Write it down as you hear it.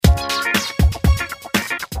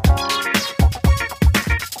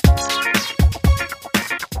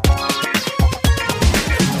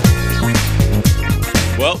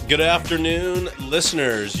Good afternoon,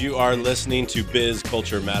 listeners. You are listening to Biz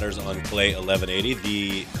Culture Matters on Clay 1180,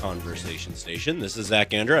 the conversation station. This is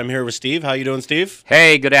Zach Andrew. I'm here with Steve. How you doing, Steve?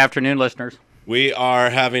 Hey, good afternoon, listeners. We are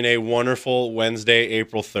having a wonderful Wednesday,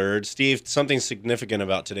 April 3rd. Steve, something significant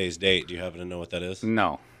about today's date. Do you happen to know what that is?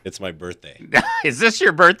 No. It's my birthday. Is this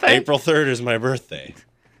your birthday? April 3rd is my birthday.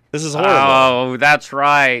 This is horrible. Oh, that's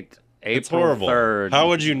right. It's April horrible. 3rd. How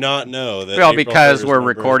would you not know that? Well, April because 3rd is we're my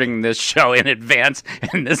recording this show in advance,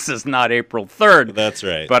 and this is not April 3rd. That's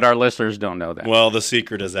right. But our listeners don't know that. Well, the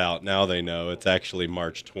secret is out. Now they know. It's actually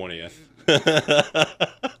March 20th.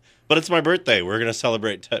 But it's my birthday. We're gonna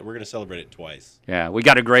celebrate. We're gonna celebrate it twice. Yeah, we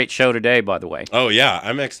got a great show today, by the way. Oh yeah,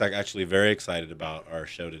 I'm actually very excited about our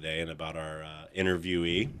show today and about our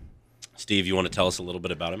interviewee. Steve, you want to tell us a little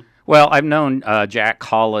bit about him? Well, I've known Jack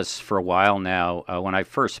Hollis for a while now. When I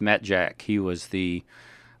first met Jack, he was the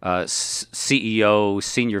CEO,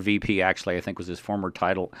 Senior VP, actually, I think was his former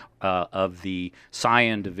title, of the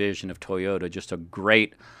Scion division of Toyota. Just a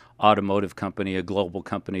great automotive company, a global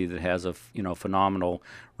company that has a phenomenal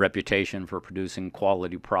reputation for producing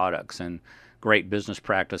quality products and great business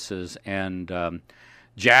practices. And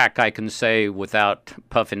Jack, I can say without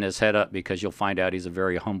puffing his head up, because you'll find out he's a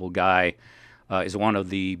very humble guy, is one of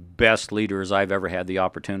the best leaders I've ever had the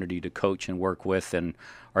opportunity to coach and work with in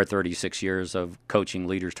our 36 years of coaching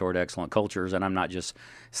leaders toward excellent cultures. And I'm not just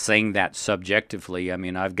saying that subjectively. I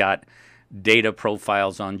mean, I've got data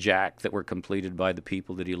profiles on Jack that were completed by the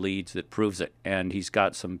people that he leads that proves it. And he's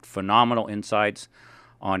got some phenomenal insights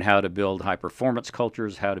on how to build high-performance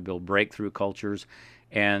cultures, how to build breakthrough cultures,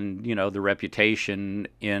 and, the reputation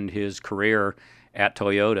in his career at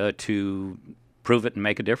Toyota to prove it and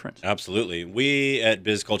make a difference. Absolutely. We at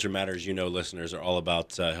Biz Culture Matters, listeners, are all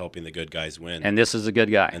about helping the good guys win. And this is a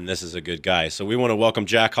good guy. And this is a good guy. So we want to welcome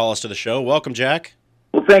Jack Hollis to the show. Welcome, Jack.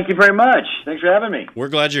 Well, thank you very much. Thanks for having me. We're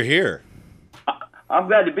glad you're here. I'm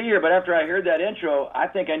glad to be here, but after I heard that intro, I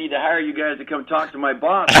think I need to hire you guys to come talk to my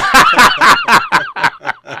boss.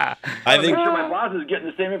 I think make sure my boss is getting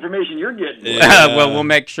the same information you're getting. Yeah. Well, we'll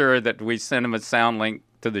make sure that we send him a sound link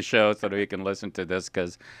to the show so that he can listen to this,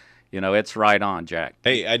 because it's right on, Jack.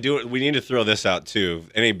 Hey, we need to throw this out too.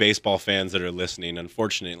 Any baseball fans that are listening,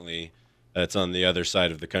 unfortunately, it's on the other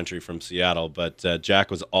side of the country from Seattle, but Jack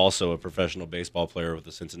was also a professional baseball player with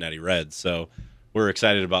the Cincinnati Reds, so we're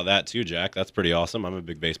excited about that too, Jack. That's pretty awesome. I'm a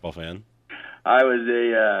big baseball fan. I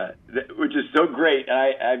was which is so great.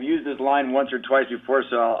 I've used this line once or twice before,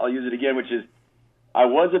 so I'll use it again, which is, I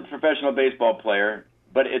was a professional baseball player,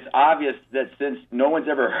 but it's obvious that since no one's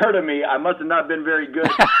ever heard of me, I must have not been very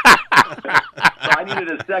good. So I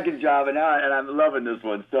needed a second job, and I'm loving this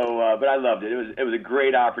one. So, but I loved it. It was a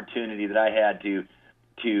great opportunity that I had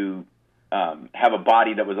to have a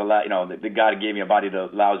body that was that God gave me a body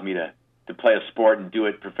that allows me to play a sport and do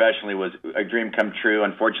it professionally was a dream come true.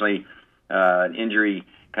 Unfortunately, an injury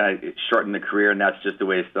kind of shortened the career, and that's just the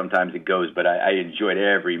way sometimes it goes. But I enjoyed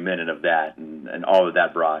every minute of that and all of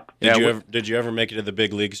that brought. Did you ever make it to the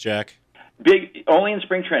big leagues, Jack? Only in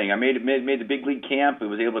spring training. I made the big league camp. I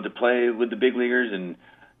was able to play with the big leaguers and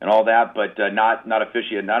all that, but not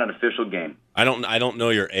officially, not an official game. I don't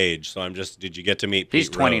know your age, so I'm just. Did you get to meet Pete He's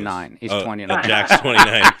 29. Rose? He's 29. Jack's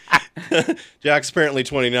 29. Jack's apparently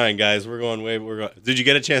 29, guys. We're going. Did you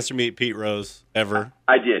get a chance to meet Pete Rose ever?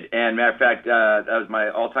 I did, and matter of fact, that was my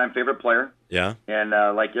all-time favorite player. Yeah. And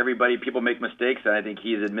like everybody, people make mistakes, and I think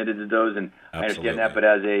he's admitted to those, and Absolutely. I understand that. But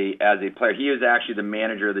as a player, he was actually the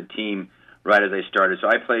manager of the team right as I started. So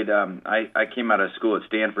I played. I came out of school at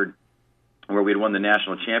Stanford, where we had won the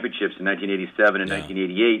national championships in 1987 and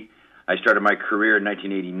 1988. I started my career in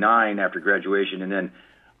 1989 after graduation, and then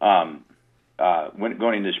when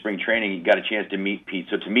going into spring training, you got a chance to meet Pete.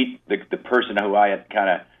 So to meet the person who I had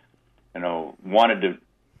kind of, wanted to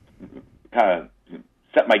kind of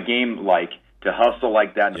set my game to hustle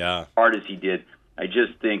like that, and as hard as he did, I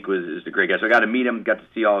just think was a great guy. So I got to meet him, got to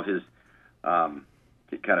see all of his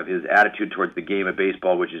kind of his attitude towards the game of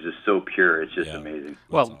baseball, which is just so pure. It's just amazing.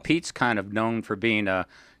 Well, awesome. Pete's kind of known for being a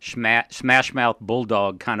smash-mouth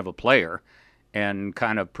bulldog kind of a player, and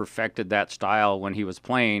kind of perfected that style when he was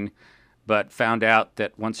playing, but found out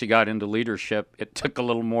that once he got into leadership, it took a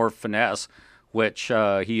little more finesse, which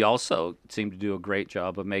he also seemed to do a great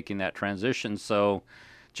job of making that transition. So,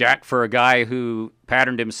 Jack, for a guy who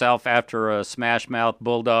patterned himself after a smash-mouth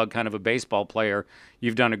bulldog kind of a baseball player,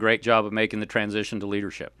 you've done a great job of making the transition to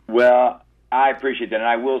leadership. Well, I appreciate that, and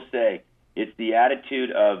I will say it's the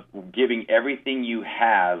attitude of giving everything you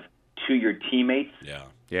have to your teammates.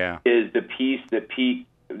 Yeah. Is the piece that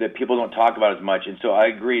people don't talk about as much. And so I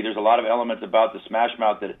agree. There's a lot of elements about the smash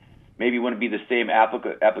mouth that maybe wouldn't be the same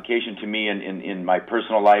application to me in my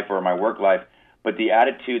personal life or my work life, but the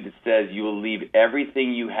attitude that says you will leave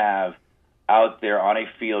everything you have out there on a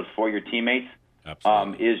field for your teammates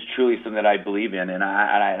is truly something that I believe in, and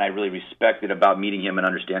I really respect it about meeting him and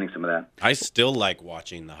understanding some of that. I still like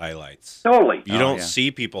watching the highlights. Totally. You don't see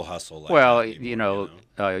people hustle like well, that anymore,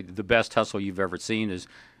 the best hustle you've ever seen is,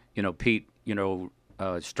 Pete,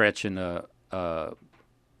 stretching a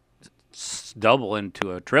double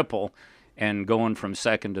into a triple and going from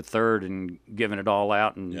second to third and giving it all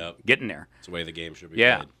out and getting there. That's the way the game should be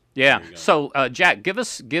played. Yeah. So, Jack, give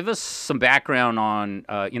us some background on,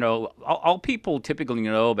 all people typically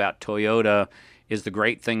know about Toyota is the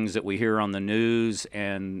great things that we hear on the news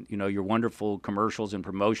and, your wonderful commercials and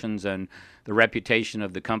promotions and the reputation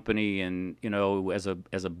of the company and, as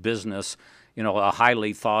a business, a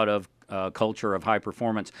highly thought of culture of high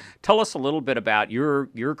performance. Tell us a little bit about your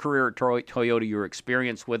career at Toyota, your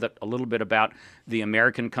experience with it, a little bit about the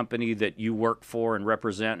American company that you work for and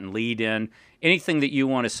represent and lead in. Anything that you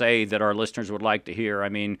want to say that our listeners would like to hear. I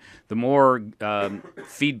mean, the more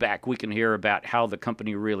feedback we can hear about how the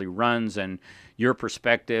company really runs and your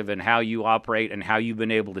perspective and how you operate and how you've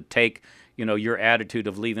been able to take, your attitude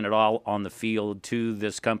of leaving it all on the field to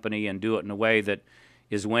this company and do it in a way that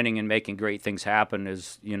is winning and making great things happen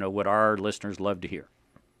is, what our listeners love to hear.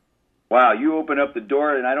 Wow, you open up the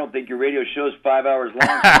door, and I don't think your radio show's 5 hours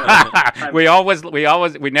long.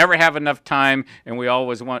 we never have enough time, and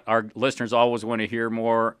our listeners always want to hear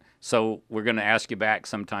more. So we're going to ask you back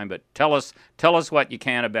sometime. But tell us what you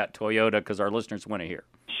can about Toyota, because our listeners want to hear.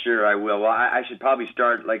 Sure, I will. Well, I should probably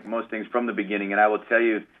start, like most things, from the beginning, and I will tell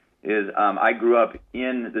you I grew up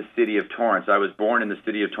in the city of Torrance. I was born in the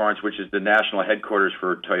city of Torrance, which is the national headquarters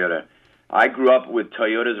for Toyota. I grew up with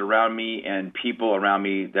Toyotas around me and people around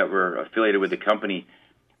me that were affiliated with the company.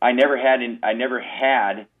 I never had an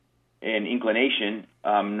inclination,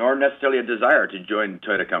 nor necessarily a desire to join the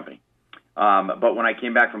Toyota company. But when I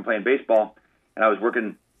came back from playing baseball, and I was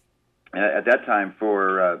working at that time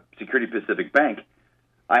for Security Pacific Bank,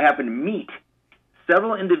 I happened to meet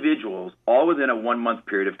several individuals all within a 1 month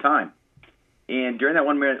period of time. And during that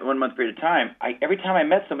 1 month period of time, every time I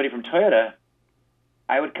met somebody from Toyota,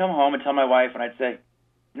 I would come home and tell my wife, and I'd say,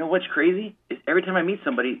 what's crazy is every time I meet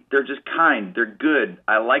somebody, they're just kind, they're good,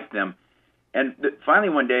 I like them. And finally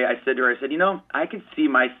one day I said to her, I would like to see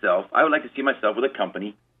myself with a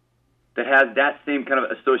company that has that same kind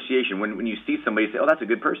of association. When you see somebody, you say, oh, that's a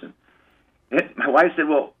good person. And my wife said,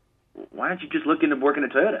 well, why don't you just look into working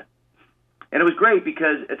at Toyota? And it was great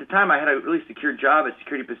because at the time I had a really secure job at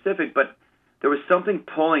Security Pacific, but there was something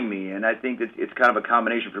pulling me, and I think that it's kind of a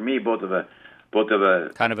combination for me, both of a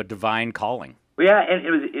kind of a divine calling. Yeah, and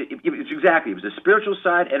it was exactly. It was a spiritual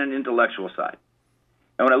side and an intellectual side.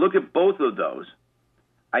 And when I looked at both of those,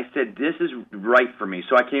 I said, this is right for me.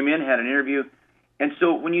 So I came in, had an interview, and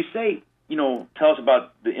so when you say, tell us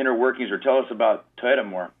about the inner workings or tell us about Toyota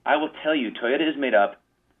more, I will tell you, Toyota is made up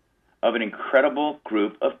of an incredible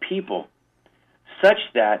group of people, such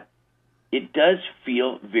that it does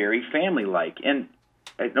feel very family-like. And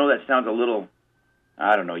I know that sounds a little,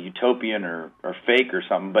 I don't know, utopian or fake or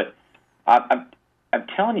something, but I'm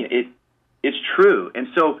telling you, it's true. And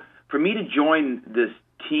so for me to join this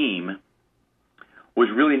team was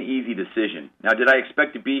really an easy decision. Now, did I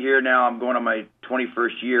expect to be here now? I'm going on my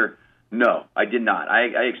 21st year. No, I did not.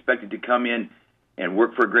 I expected to come in and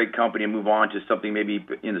work for a great company and move on to something maybe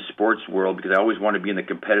in the sports world because I always wanted to be in the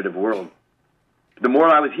competitive world. The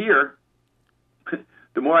more I was here,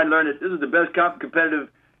 the more I learned that this is the best competitive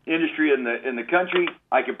industry in the country.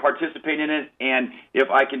 I could participate in it, and if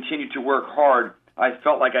I continued to work hard, I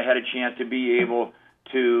felt like I had a chance to be able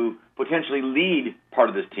to potentially lead part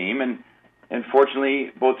of this team. And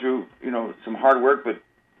fortunately, both through some hard work, but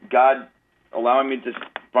God allowing me to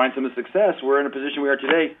find some success, we're in a position we are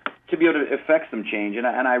today to be able to affect some change. And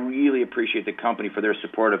I really appreciate the company for their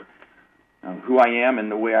support of who I am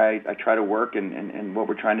and the way I try to work and what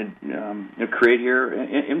we're trying to create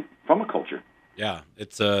here from a culture. Yeah,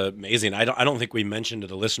 it's amazing. I don't think we mentioned to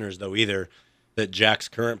the listeners, though, either, that Jack's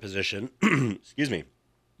current position, excuse me,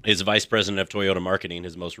 is Vice President of Toyota Marketing.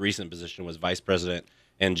 His most recent position was Vice President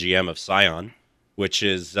and GM of Scion, which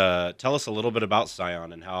is, tell us a little bit about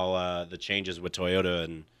Scion and how the changes with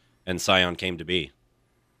Toyota and Scion came to be.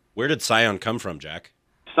 Where did Scion come from, Jack?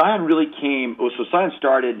 Scion really came, so Scion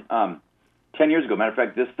started 10 years ago. Matter of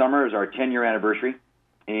fact, this summer is our 10-year anniversary,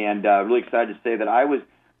 and really excited to say that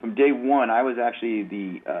from day one, I was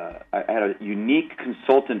actually I had a unique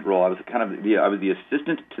consultant role. I was I was the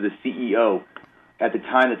assistant to the CEO at the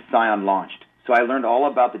time that Scion launched. So I learned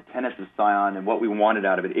all about the tenets of Scion and what we wanted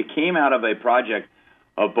out of it. It came out of a project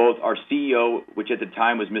of both our CEO, which at the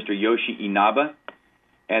time was Mr. Yoshi Inaba,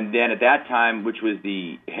 and then at that time, which was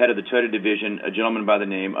the head of the Toyota division, a gentleman by the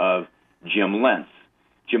name of Jim Lentz.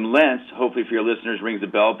 Jim Lentz, hopefully for your listeners, rings a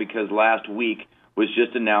bell because last week was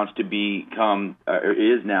just announced to become, or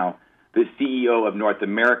is now, the CEO of North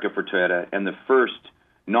America for Toyota and the first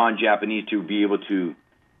non-Japanese to be able to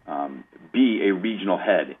be a regional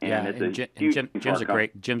head. Jim's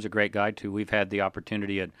a great guy too. We've had the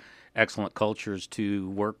opportunity at Excellent Cultures to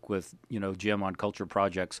work with Jim on culture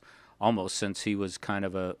projects almost since he was kind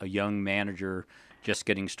of a young manager, just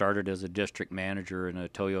getting started as a district manager in a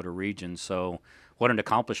Toyota region. So what an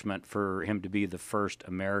accomplishment for him to be the first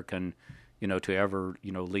American, to ever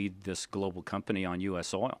lead this global company on U.S.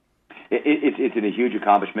 soil. It's a huge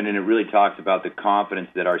accomplishment, and it really talks about the confidence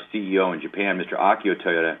that our CEO in Japan, Mr. Akio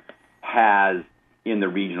Toyoda, has in the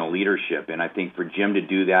regional leadership. And I think for Jim to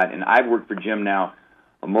do that, and I've worked for Jim now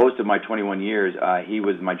most of my 21 years. He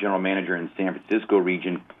was my general manager in San Francisco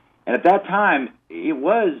region. And at that time, it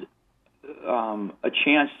was a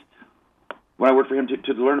chance when I worked for him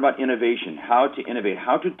to learn about innovation, how to innovate,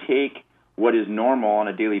 how to take what is normal on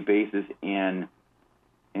a daily basis and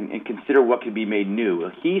consider what could be made new.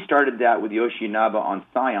 He started that with Yoshi Inaba on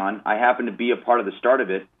Scion. I happened to be a part of the start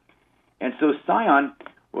of it. And so Scion,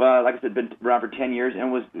 like I said, been around for 10 years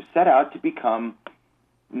and was set out to become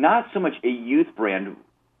not so much a youth brand,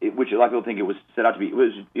 which a lot of people think it was set out to be.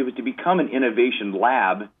 It was to become an innovation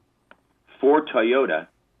lab for Toyota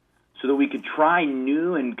so that we could try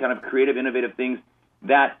new and kind of creative, innovative things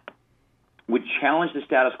that would challenge the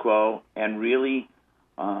status quo and really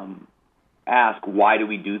ask, why do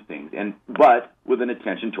we do things? But with an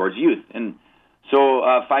attention towards youth. And so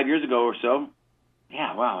 5 years ago or so,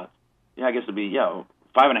 I guess it'll be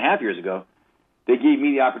 5.5 years ago, they gave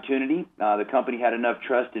me the opportunity. The company had enough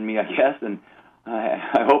trust in me, I guess, and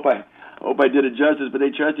I hope I did it justice, but they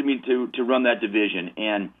trusted me to run that division.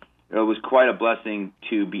 And it was quite a blessing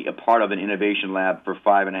to be a part of an innovation lab for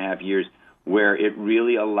 5.5 years, where it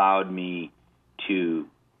really allowed me to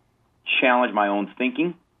challenge my own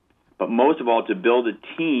thinking, but most of all, to build a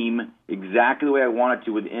team exactly the way I wanted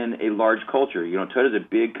to within a large culture. Toyota's a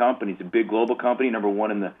big company. It's a big global company, number one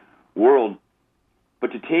in the world.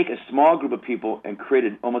 But to take a small group of people and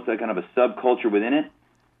create almost like kind of a subculture within it,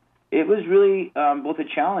 it was really both a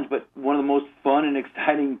challenge, but one of the most fun and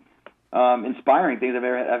exciting, inspiring things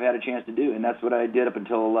I've had a chance to do. And that's what I did up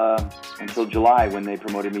until July, when they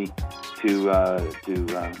promoted me to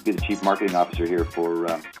be the chief marketing officer here for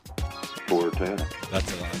Toyota.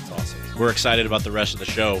 That's awesome. We're excited about the rest of the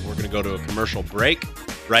show. We're going to go to a commercial break.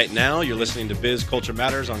 Right now, you're listening to Biz Culture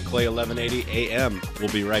Matters on Clay 1180 AM. We'll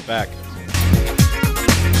be right back.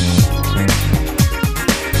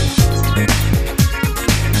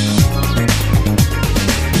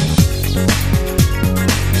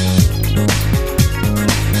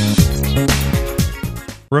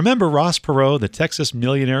 Remember Ross Perot, the Texas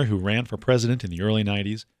millionaire who ran for president in the early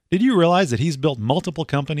 90s? Did you realize that he's built multiple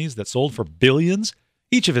companies that sold for billions?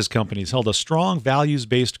 Each of his companies held a strong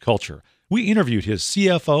values-based culture. We interviewed his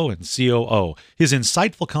CFO and COO. His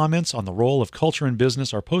insightful comments on the role of culture in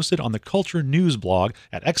business are posted on the Culture News blog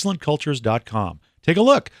at excellentcultures.com. Take a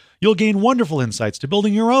look. You'll gain wonderful insights to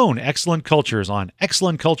building your own excellent cultures on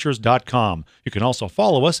excellentcultures.com. You can also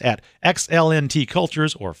follow us at XLNT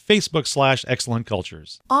Cultures or Facebook/Excellent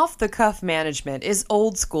Cultures. Off-the-cuff management is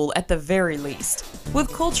old school at the very least.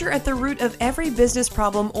 With culture at the root of every business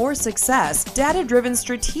problem or success, data-driven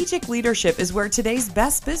strategic leadership is where today's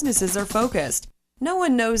best businesses are focused. No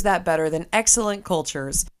one knows that better than Excellent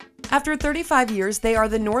Cultures. After 35 years, they are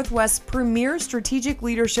the Northwest's premier strategic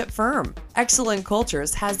leadership firm. Excellent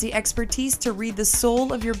Cultures has the expertise to read the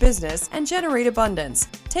soul of your business and generate abundance.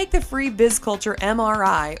 Take the free BizCulture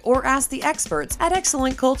MRI or ask the experts at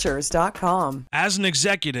excellentcultures.com. As an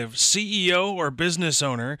executive, CEO, or business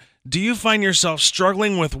owner, do you find yourself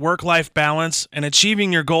struggling with work-life balance and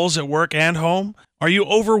achieving your goals at work and home? Are you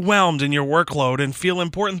overwhelmed in your workload and feel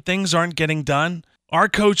important things aren't getting done? Our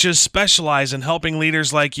coaches specialize in helping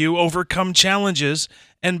leaders like you overcome challenges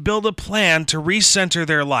and build a plan to recenter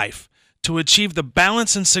their life, to achieve the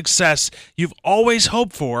balance and success you've always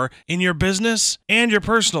hoped for in your business and your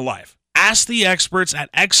personal life. Ask the experts at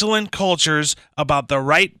Excellent Cultures about the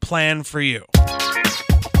right plan for you.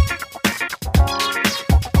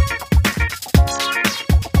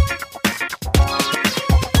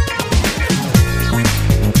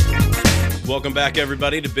 Welcome back,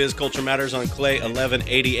 everybody, to Biz Culture Matters on Clay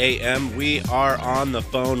 1180 AM. We are on the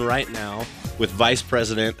phone right now with Vice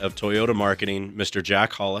President of Toyota Marketing, Mr.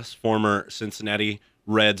 Jack Hollis, former Cincinnati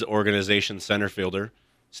Reds organization center fielder.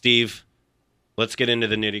 Steve, Let's get into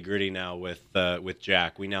the nitty-gritty now with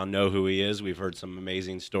Jack. We now know who he is. We've heard some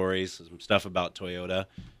amazing stories, some stuff about Toyota.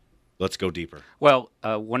 Let's go deeper. Well,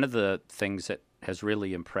 one of the things that has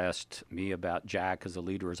really impressed me about Jack as a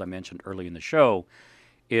leader, as I mentioned early in the show,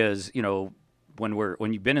 is,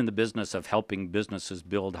 when you've been in the business of helping businesses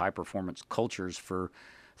build high-performance cultures for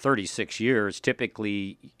 36 years,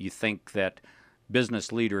 typically you think that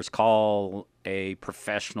business leaders call a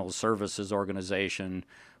professional services organization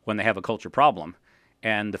when they have a culture problem.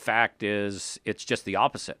 And the fact is, it's just the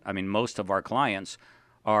opposite. I mean, most of our clients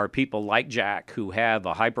are people like Jack who have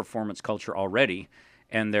a high-performance culture already,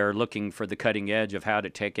 and they're looking for the cutting edge of how to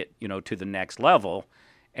take it, to the next level.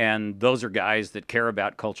 And those are guys that care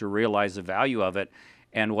about culture, realize the value of it.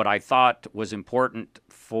 And what I thought was important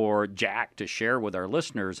for Jack to share with our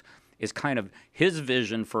listeners is kind of his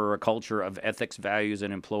vision for a culture of ethics, values,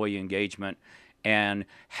 and employee engagement, and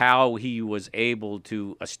how he was able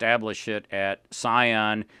to establish it at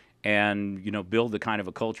Scion and, build the kind of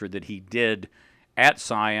a culture that he did at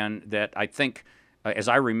Scion that I think, as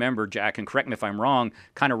I remember, Jack, and correct me if I'm wrong,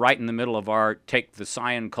 kind of right in the middle of our take the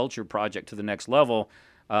Scion culture project to the next level.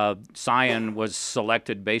 Scion was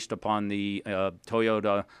selected based upon the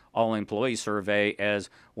Toyota All-Employee Survey as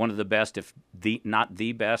one of the best, if not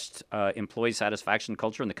the best, employee satisfaction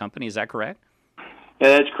culture in the company. Is that correct?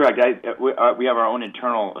 Yeah, that's correct. We have our own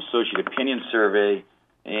internal associate opinion survey,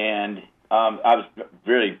 and I was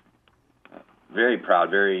very, very proud,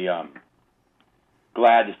 very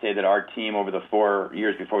glad to say that our team, over the 4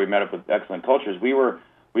 years before we met up with Excellent Cultures,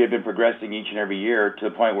 we have been progressing each and every year to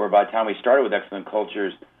the point where by the time we started with Excellent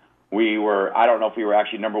Cultures, I don't know if we were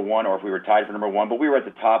actually number one or if we were tied for number one, but we were at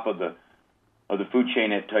the top of the food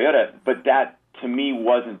chain at Toyota. But that, to me,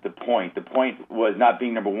 wasn't the point. The point was not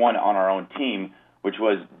being number one on our own team, which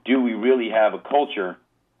was, do we really have a culture?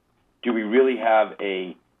 Do we really have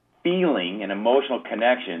a feeling, an emotional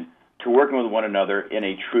connection to working with one another in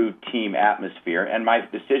a true team atmosphere? And my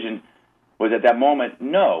decision was at that moment,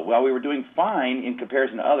 no. While we were doing fine in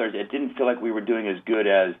comparison to others, it didn't feel like we were doing as good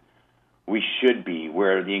as we should be,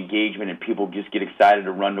 where the engagement and people just get excited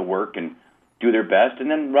to run to work and do their best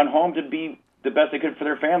and then run home to be the best they could for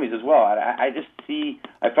their families as well. I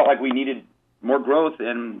felt like we needed more growth,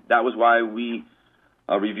 and that was why we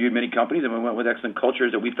reviewed many companies, and we went with Excellent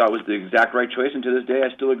Cultures that we thought was the exact right choice, and to this day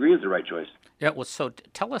I still agree is the right choice. Yeah, well, so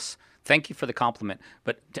tell us, thank you for the compliment,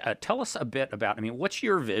 but tell us a bit about, what's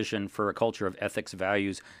your vision for a culture of ethics,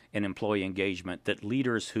 values, and employee engagement that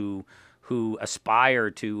leaders who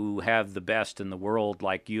aspire to have the best in the world,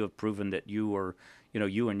 like you have proven that you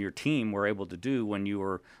and your team were able to do when you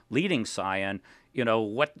were leading Scion,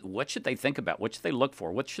 what should they think about? What should they look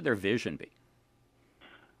for? What should their vision be?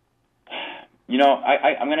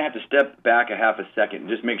 I'm going to have to step back a half a second and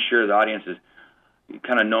just make sure the audience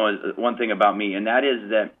kind of knows one thing about me, and that is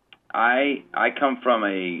that I come from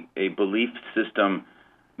a belief system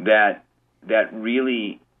that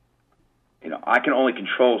really, I can only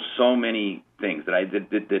control so many things that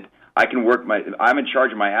I can work I'm in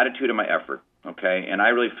charge of my attitude and my effort, okay? And I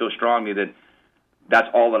really feel strongly that that's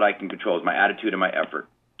all that I can control is my attitude and my effort.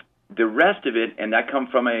 The rest of it, and that comes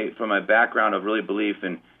from a background of really belief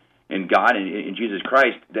in God and in Jesus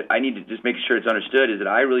Christ, that I need to just make sure it's understood, is that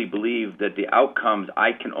I really believe that the outcomes,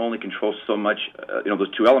 I can only control so much,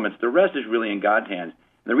 those two elements. The rest is really in God's hands.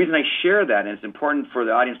 And the reason I share that, and it's important for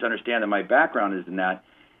the audience to understand that my background is in that,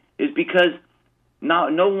 is because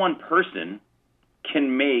no one person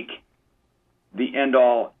can make the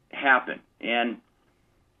end-all happen. And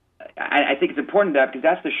I think it's important that, because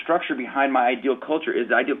that's the structure behind my ideal culture, is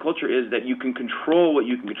the ideal culture is that you can control what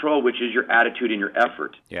you can control, which is your attitude and your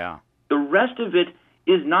effort. Yeah. The rest of it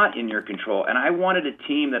is not in your control. And I wanted a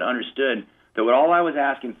team that understood that what all I was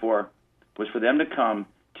asking for was for them to come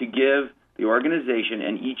to give the organization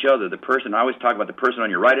and each other, the person, I always talk about the person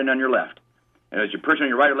on your right and on your left. And as your person on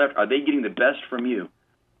your right or left, are they getting the best from you?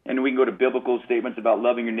 And we can go to biblical statements about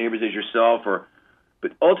loving your neighbors as yourself,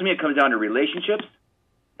 but ultimately it comes down to relationships.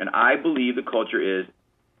 And I believe the culture is,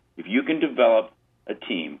 if you can develop a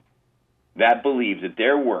team that believes that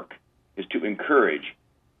their work is to encourage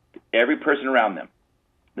every person around them,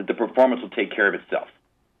 that the performance will take care of itself.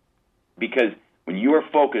 Because when you are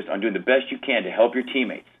focused on doing the best you can to help your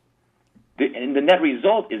teammates, and the net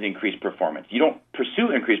result is increased performance. You don't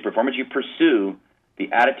pursue increased performance, you pursue the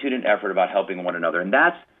attitude and effort about helping one another. And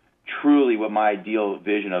that's truly what my ideal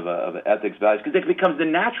vision of ethics values, because it becomes the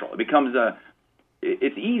natural. It becomes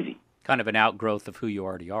it's easy. Kind of an outgrowth of who you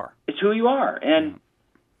already are. It's who you are. And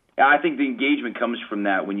I think the engagement comes from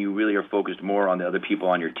that, when you really are focused more on the other people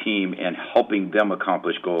on your team and helping them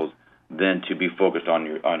accomplish goals than to be focused on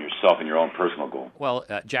yourself and your own personal goal. Well,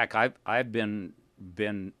 Jack, I've been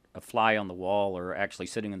a fly on the wall, or actually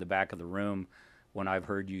sitting in the back of the room when I've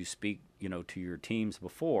heard you speak, to your teams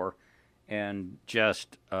before, and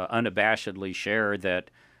just unabashedly share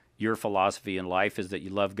that your philosophy in life is that you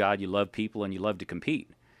love God, you love people, and you love to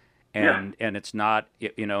compete. And it's not,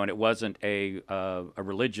 and it wasn't a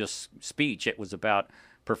religious speech. It was about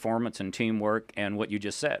performance and teamwork and what you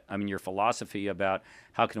just said. I mean, your philosophy about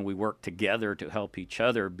how can we work together to help each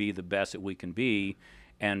other be the best that we can be,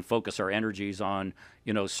 and focus our energies on,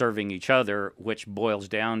 serving each other, which boils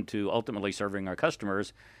down to ultimately serving our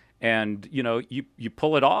customers. And, you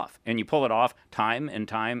pull it off, and you pull it off time and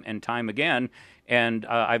time and time again. And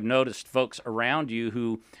I've noticed folks around you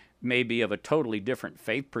who may be of a totally different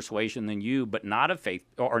faith persuasion than you, but not a faith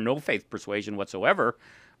or no faith persuasion whatsoever,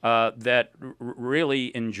 that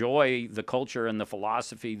really enjoy the culture and the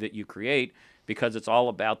philosophy that you create, because it's all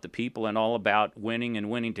about the people and all about winning and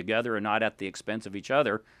winning together and not at the expense of each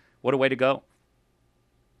other. What a way to go.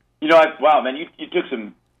 Wow, man, you took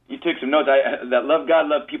some notes. That love God,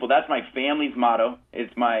 love people, that's my family's motto.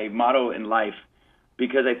 It's my motto in life,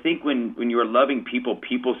 because I think when you are loving people,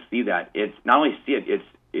 people see that. It's not only see it,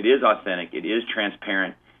 it is authentic, it is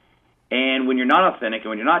transparent. And when you're not authentic and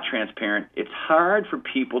when you're not transparent, it's hard for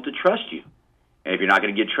people to trust you. And if you're not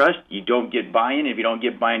going to get trust, you don't get buy-in. If you don't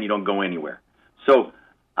get buy-in, you don't go anywhere. So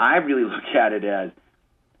I really look at it as,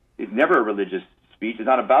 it's never a religious speech. It's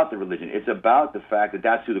not about the religion. It's about the fact that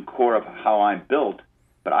that's to the core of how I'm built.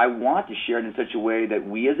 But I want to share it in such a way that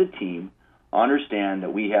we as a team understand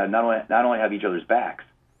that we have not only have each other's backs,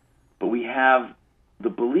 but we have the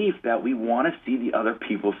belief that we want to see the other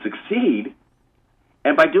people succeed.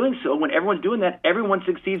 And by doing so, when everyone's doing that, everyone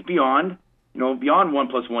succeeds beyond 1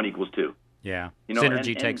 + 1 = 2. Yeah,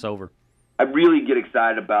 synergy takes over. I really get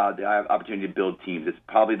excited about the opportunity to build teams. It's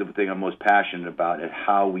probably the thing I'm most passionate about, is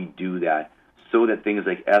how we do that, so that things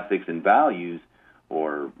like ethics and values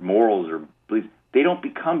or morals or beliefs, they don't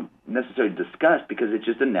become necessarily discussed, because it's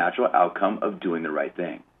just a natural outcome of doing the right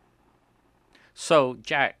thing. So,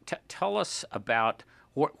 Jack, tell us about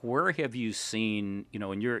where have you seen,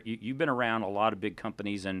 and you've been around a lot of big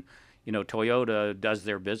companies, and Toyota does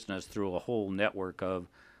their business through a whole network of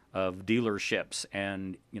dealerships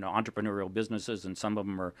and entrepreneurial businesses, and some of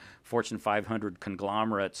them are Fortune 500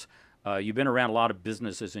 conglomerates. You've been around a lot of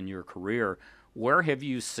businesses in your career. Where have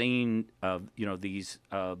you seen these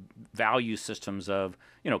value systems of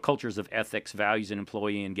cultures of ethics, values, and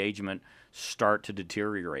employee engagement start to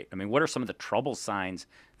deteriorate? I mean, what are some of the trouble signs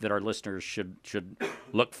that our listeners should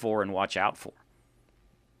look for and watch out for?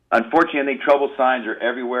 Unfortunately, I think trouble signs are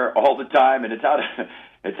everywhere all the time, and it's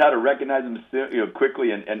how to recognize them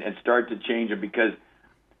quickly and start to change them, because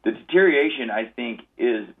the deterioration, I think,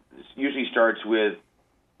 usually starts with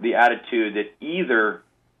the attitude that either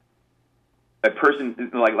a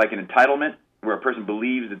person, like an entitlement, where a person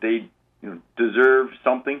believes that they deserve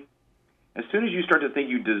something. As soon as you start to think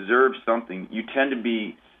you deserve something, you tend to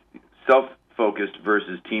be self-focused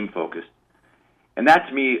versus team-focused. And that,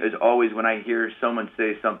 to me, is always when I hear someone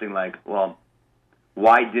say something like, well,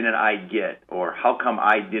 why didn't I get? Or how come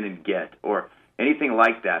I didn't get? Or anything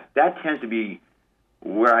like that. That tends to be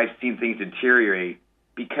where I've seen things deteriorate,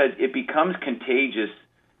 because it becomes contagious.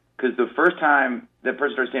 Because the first time that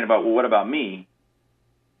person starts saying about, well, what about me?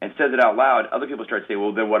 And says it out loud, other people start saying,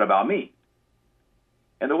 well, then what about me?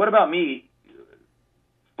 And the what about me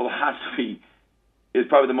philosophy is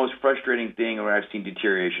probably the most frustrating thing where I've seen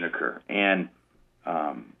deterioration occur. And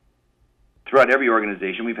throughout every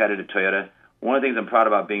organization, we've had it at Toyota. One of the things I'm proud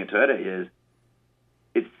about being at Toyota is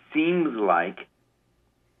it seems like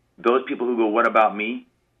those people who go, what about me,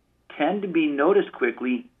 tend to be noticed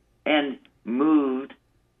quickly and moved,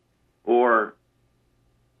 or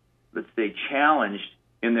let's say challenged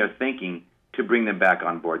in their thinking, to bring them back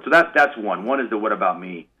on board. So that's one. One is the what about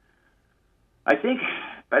me. I think,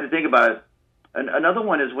 if I had to think about it, another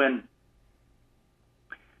one is when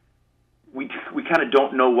we kind of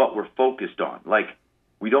don't know what we're focused on. Like,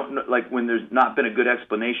 we don't know, like when there's not been a good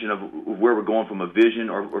explanation of where we're going from a vision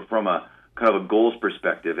or from a kind of a goals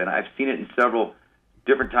perspective. And I've seen it in several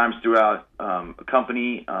different times throughout a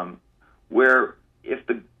company where if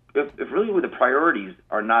really the priorities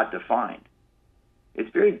are not defined, it's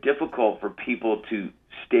very difficult for people to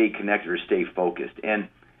stay connected or stay focused. And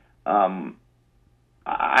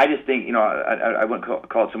I just think, I wouldn't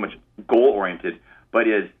call it so much goal-oriented, but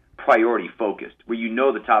is priority-focused, where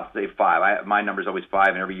the top, say, 5. My number is always 5,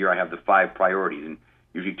 and every year I have the 5 priorities, and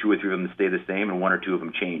usually 2 or 3 of them stay the same, and 1 or 2 of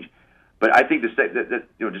them change. But I think just to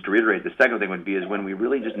reiterate, the second thing would be is when we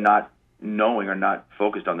really just not knowing or not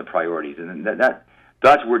focused on the priorities, and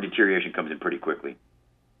That's where deterioration comes in pretty quickly.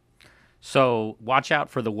 So watch out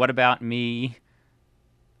for the what about me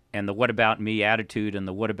and the what about me attitude and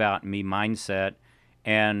the what about me mindset,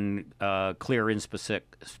 and clear in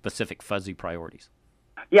specific fuzzy priorities.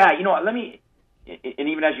 Yeah, let me, and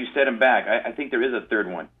even as you set them back, I think there is a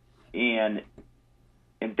third one. And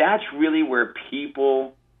that's really where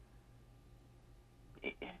people,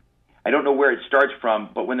 I don't know where it starts from,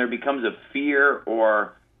 but when there becomes a fear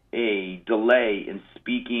or a delay in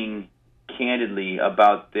speaking candidly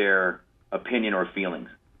about their opinion or feelings.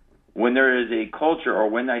 When there is a culture, or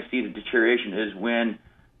when I see the deterioration, is when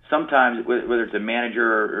sometimes, whether it's a manager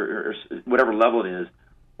or whatever level it is,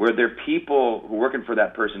 where there are people who are working for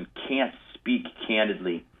that person can't speak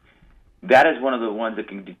candidly. That is one of the ones that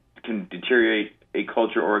can deteriorate a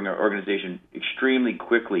culture or an organization extremely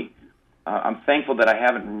quickly. I'm thankful that I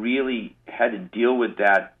haven't really had to deal with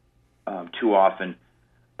that too often,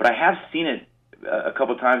 but I have seen it a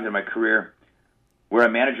couple times in my career where a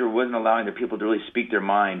manager wasn't allowing their people to really speak their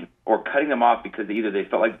mind, or cutting them off because either they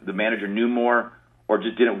felt like the manager knew more or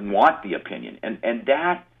just didn't want the opinion. And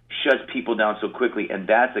that shuts people down so quickly, and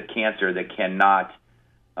that's a cancer that cannot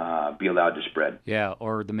be allowed to spread. Yeah,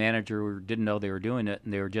 or the manager didn't know they were doing it,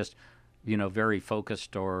 and they were just, very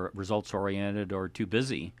focused or results-oriented or too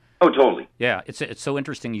busy. Oh, totally. Yeah, it's so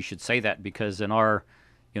interesting you should say that, because in our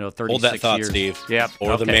 36 Hold that thought, years, Steve. Yep.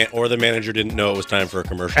 Or okay. the manager didn't know it was time for a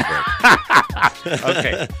commercial break.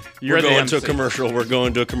 Okay. We're going to a commercial. We're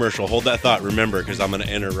going to a commercial. Hold that thought. Remember, because I'm going to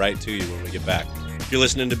enter right to you when we get back. You're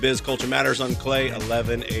listening to Biz Culture Matters on Clay,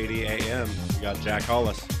 1180 a.m. We got Jack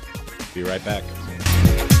Hollis. Be right back.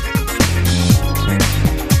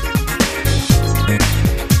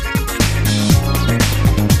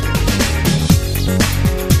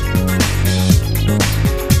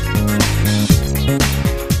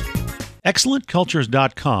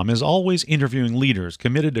 ExcellentCultures.com is always interviewing leaders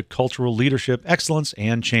committed to cultural leadership, excellence,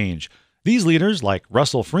 and change. These leaders, like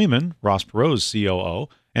Russell Freeman, Ross Perot's COO,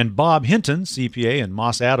 and Bob Hinton, CPA and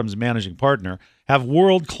Moss Adams managing partner, have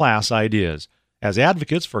world-class ideas. As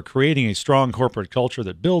advocates for creating a strong corporate culture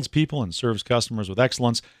that builds people and serves customers with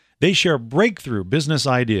excellence, they share breakthrough business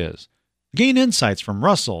ideas. Gain insights from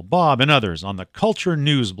Russell, Bob, and others on the Culture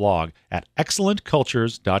News blog at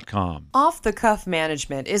ExcellentCultures.com. Off-the-cuff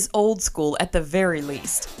management is old school at the very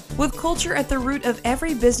least. With culture at the root of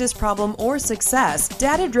every business problem or success,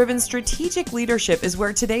 data-driven strategic leadership is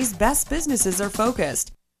where today's best businesses are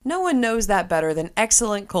focused. No one knows that better than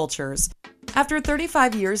Excellent Cultures. After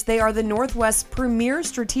 35 years, they are the Northwest's premier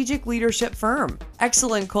strategic leadership firm.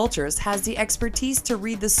 Excellent Cultures has the expertise to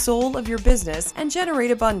read the soul of your business and generate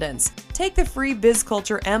abundance. Take the free Biz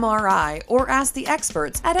Culture MRI or ask the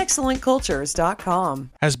experts at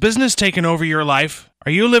ExcellentCultures.com. Has business taken over your life?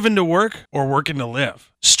 Are you living to work or working to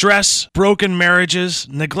live? Stress, broken marriages,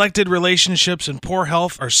 neglected relationships, and poor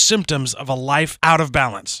health are symptoms of a life out of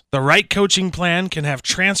balance. The right coaching plan can have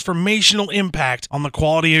transformational impact on the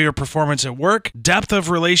quality of your performance at work, depth of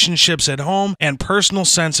relationships at home, and personal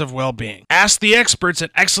sense of well-being. Ask the experts at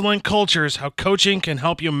Excellent Cultures how coaching can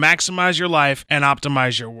help you maximize your life and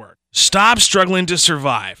optimize your work. Stop struggling to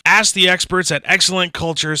survive. Ask the experts at Excellent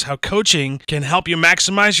Cultures how coaching can help you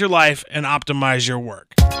maximize your life and optimize your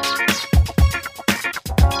work.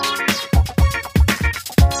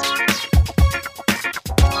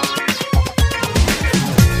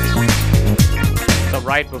 So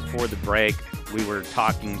right before the break, we were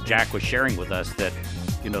talking, Jack was sharing with us that,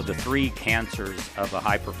 the three cancers of a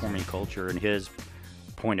high-performing culture, in his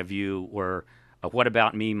point of view, were a what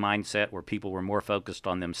about me mindset, where people were more focused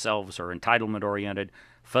on themselves or entitlement oriented,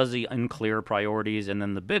 fuzzy, unclear priorities, and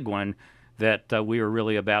then the big one that we were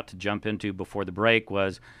really about to jump into before the break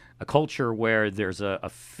was a culture where there's a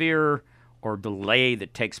fear or delay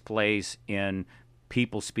that takes place in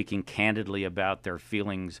people speaking candidly about their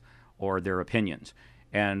feelings or their opinions.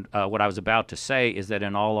 And what I was about to say is that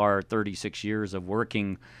in all our 36 years of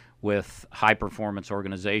working with high-performance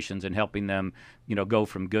organizations and helping them, go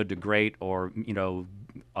from good to great or,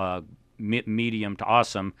 medium to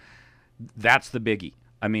awesome, that's the biggie.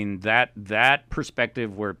 I mean, that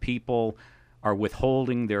perspective where people are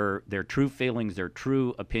withholding their true feelings, their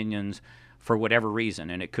true opinions for whatever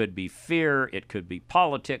reason. And it could be fear, it could be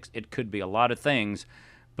politics, it could be a lot of things.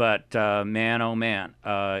 But man, oh man,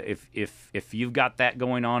 if you've got that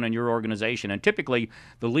going on in your organization, and typically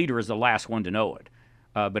the leader is the last one to know it,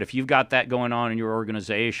 but if you've got that going on in your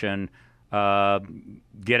organization,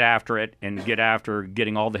 get after it and get after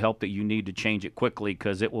getting all the help that you need to change it quickly,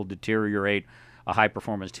 because it will deteriorate a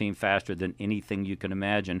high-performance team faster than anything you can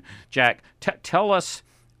imagine. Jack, tell us,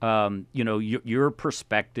 your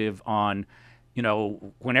perspective on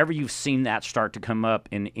whenever you've seen that start to come up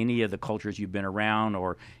in any of the cultures you've been around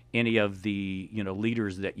or any of the,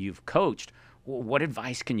 leaders that you've coached, what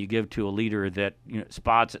advice can you give to a leader that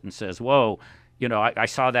spots it and says, whoa, I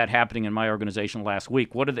saw that happening in my organization last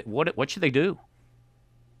week. What should they do?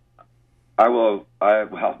 Well,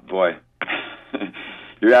 boy,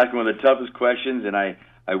 you're asking one of the toughest questions, and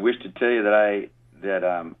I wish to tell you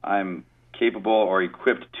that I'm capable or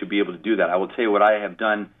equipped to be able to do that. I will tell you what I have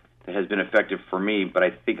done that has been effective for me, but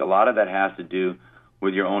I think a lot of that has to do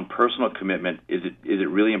with your own personal commitment. Is it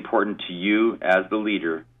really important to you as the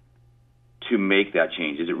leader to make that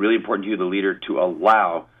change? Is it really important to you, the leader, to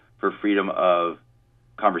allow for freedom of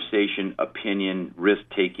conversation, opinion,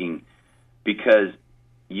 risk-taking? Because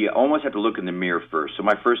you almost have to look in the mirror first. So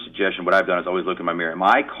my first suggestion, what I've done is always look in my mirror. Am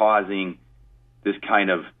I causing this kind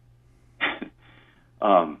of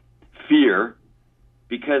fear?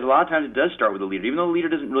 Because a lot of times it does start with the leader. Even though the leader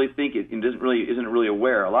doesn't really think it and isn't really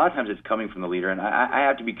aware, a lot of times it's coming from the leader. And I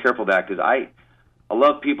have to be careful of that, because I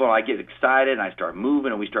love people, and I get excited, and I start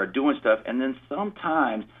moving, and we start doing stuff. And then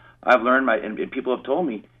sometimes I've learned, and people have told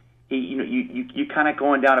me, hey, you kind of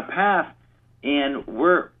going down a path, and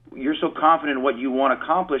you're so confident in what you want to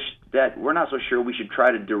accomplish that we're not so sure we should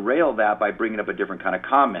try to derail that by bringing up a different kind of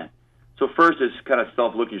comment. So first is kind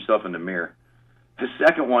of look yourself in the mirror. The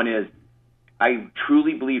second one is, I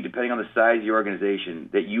truly believe, depending on the size of your organization,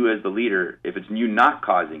 that you as the leader, if it's you not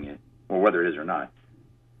causing it, or whether it is or not,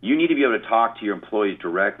 you need to be able to talk to your employees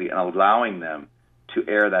directly and allowing them to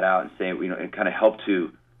air that out and say, and kind of help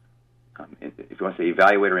to, if you want to say,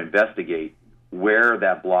 evaluate or investigate where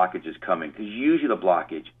that blockage is coming. Because usually the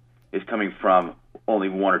blockage is coming from only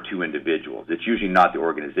one or two individuals. It's usually not the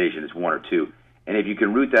organization, it's one or two. And if you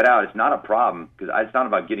can root that out, it's not a problem, because it's not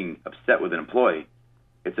about getting upset with an employee.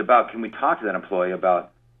 It's about, can we talk to that employee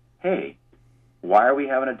about, hey, why are we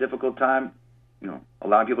having a difficult time,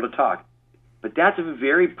 allowing people to talk? But that's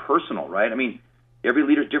very personal, right? I mean, every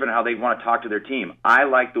leader is different how they want to talk to their team. I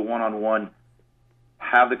like the one-on-one,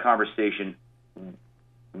 have the conversation,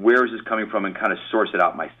 where is this coming from, and kind of source it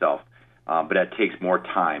out myself. But that takes more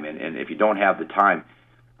time. And if you don't have the time,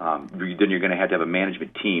 then you're going to have a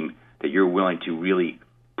management team that you're willing to really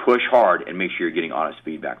push hard and make sure you're getting honest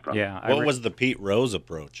feedback from. Yeah. What was the Pete Rose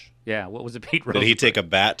approach? Yeah, what was the Pete Rose Did he approach? take a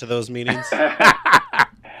bat to those meetings? I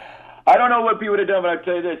don't know what Pete would have done, but I'll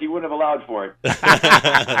tell you this, he wouldn't have allowed for it.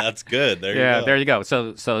 That's good. There you go. There you go.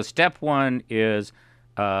 So step one is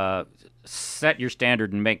set your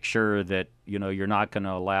standard and make sure that you're not going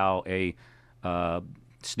to allow a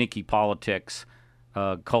sneaky politics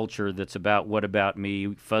culture that's about what about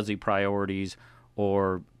me, fuzzy priorities,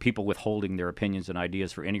 or people withholding their opinions and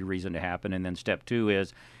ideas for any reason to happen. And then step two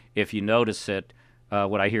is, if you notice it,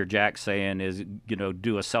 what I hear Jack saying is,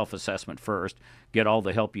 do a self-assessment first. Get all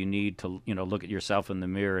the help you need to, look at yourself in the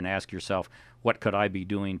mirror and ask yourself, what could I be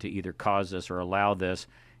doing to either cause this or allow this,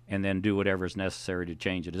 and then do whatever is necessary to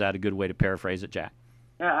change it. Is that a good way to paraphrase it, Jack?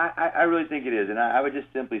 Yeah, I really think it is. And I would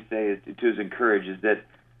just simply say, to encourage, is that,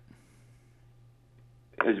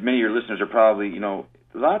 as many of your listeners are probably,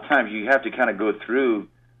 a lot of times you have to kind of go through,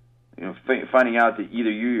 finding out that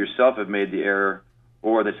either you yourself have made the error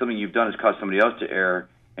or that something you've done has caused somebody else to err.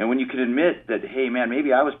 And when you can admit that, hey, man,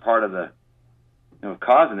 maybe I was part of the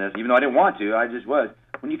causing this, even though I didn't want to, I just was.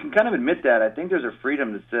 When you can kind of admit that, I think there's a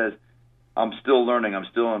freedom that says, I'm still learning. I'm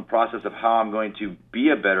still in the process of how I'm going to be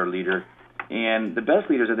a better leader. And the best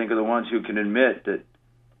leaders, I think, are the ones who can admit that,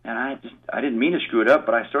 and I didn't mean to screw it up,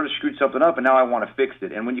 but I sort of screwed something up, and now I want to fix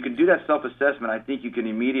it. And when you can do that self-assessment, I think you can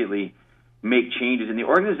immediately make changes. And the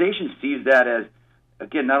organization sees that as,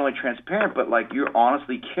 again, not only transparent, but like you're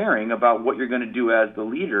honestly caring about what you're going to do as the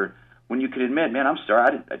leader. When you can admit, man, I'm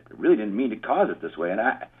sorry, I really didn't mean to cause it this way. And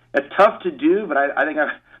it's tough to do, but I think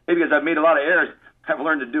maybe as I've made a lot of errors, I've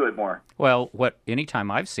learned to do it more. Well,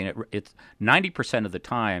 anytime I've seen it, it's 90% of the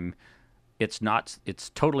time, it's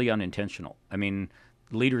totally unintentional. I mean,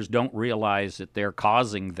 leaders don't realize that they're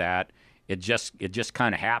causing that. It just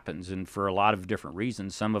kind of happens, and for a lot of different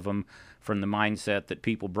reasons. Some of them from the mindset that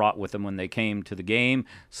people brought with them when they came to the game.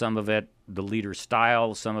 Some of it the leader's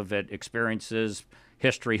style. Some of it experiences,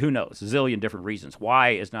 history. Who knows? A zillion different reasons.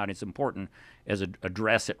 Why is not as important as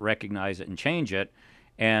address it, recognize it, and change it.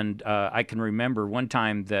 And I can remember one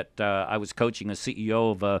time that I was coaching a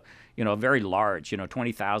CEO of a very large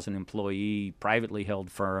 20,000 employee privately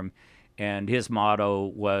held firm. And his motto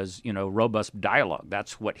was, robust dialogue.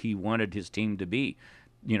 That's what he wanted his team to be.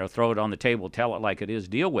 Throw it on the table, tell it like it is,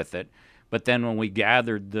 deal with it. But then when we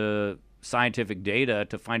gathered the scientific data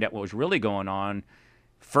to find out what was really going on,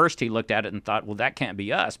 first he looked at it and thought, well, that can't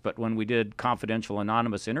be us. But when we did confidential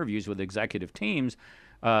anonymous interviews with executive teams,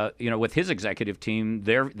 with his executive team,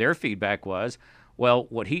 their feedback was, well,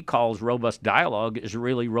 what he calls robust dialogue is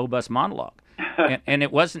really robust monologue, and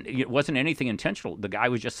it wasn't anything intentional. The guy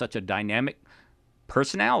was just such a dynamic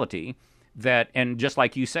personality that, and just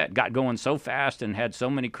like you said, got going so fast and had so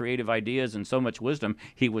many creative ideas and so much wisdom.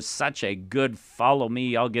 He was such a good follow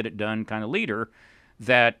me, I'll get it done kind of leader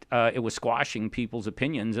that it was squashing people's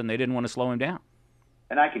opinions, and they didn't want to slow him down.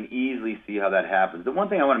 And I can easily see how that happens. The one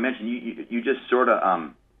thing I want to mention, you just sort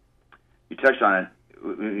of you touched on it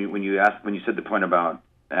when you said the point about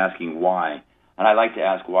asking why, and I like to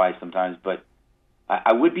ask why sometimes, but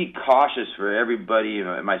I would be cautious for everybody,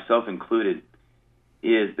 myself included,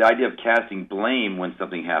 is the idea of casting blame when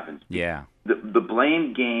something happens. Yeah. The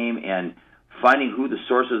blame game and finding who the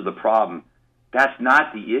source of the problem, that's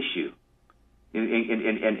not the issue.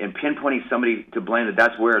 And pinpointing somebody to blame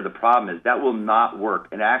that's where the problem is, that will not work.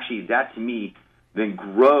 And actually, that to me then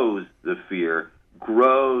grows the fear,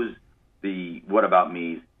 grows the what about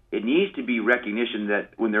me's. It needs to be recognition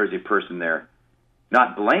that when there is a person there,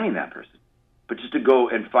 not blaming that person, but just to go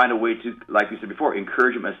and find a way to, like we said before,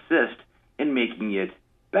 encourage them, assist in making it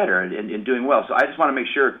better and doing well. So I just want to make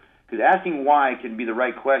sure, because asking why can be the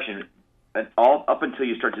right question all up until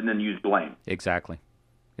you start to then use blame. Exactly.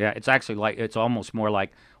 Yeah, it's actually it's almost more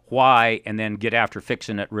like why, and then get after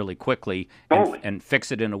fixing it really quickly, and fix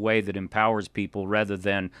it in a way that empowers people rather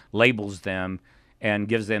than labels them and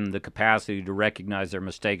gives them the capacity to recognize their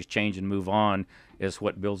mistakes, change, and move on, is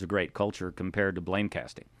what builds a great culture compared to blame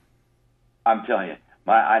casting. I'm telling you,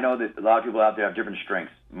 I know that a lot of people out there have different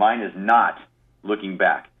strengths. Mine is not looking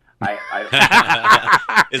back.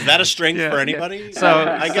 Is that a strength for anybody? Yeah. So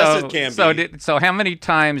I guess it can be. So how many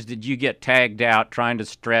times did you get tagged out trying to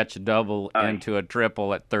stretch a double into a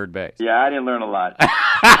triple at third base? Yeah, I didn't learn a lot.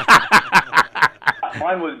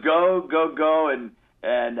 Mine was go, go, go, and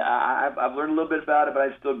I've learned a little bit about it, but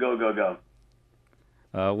I still go, go,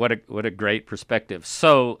 go. What a great perspective.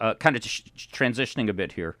 So kind of transitioning a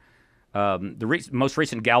bit here. The most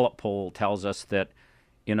recent Gallup poll tells us that,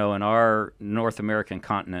 in our North American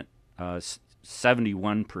continent,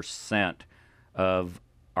 71% of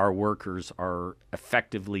our workers are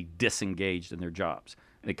effectively disengaged in their jobs.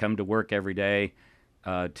 They come to work every day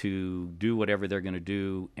to do whatever they're going to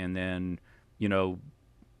do, and then,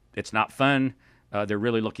 it's not fun. They're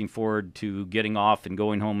really looking forward to getting off and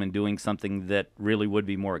going home and doing something that really would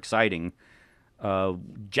be more exciting.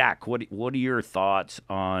 Jack, what are your thoughts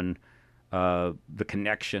on the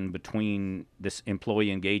connection between this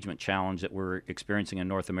employee engagement challenge that we're experiencing in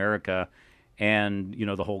North America and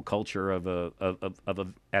the whole culture of a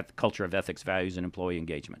culture of ethics, values, and employee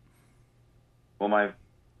engagement? Well, my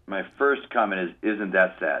first comment is, isn't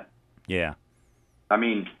that sad? Yeah. I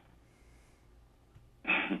mean,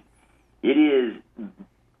 it is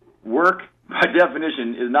work by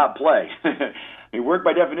definition is not play. I mean, work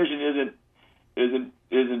by definition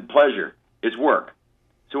isn't pleasure. It's work.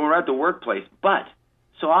 So when we're at the workplace, but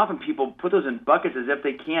so often people put those in buckets as if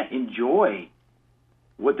they can't enjoy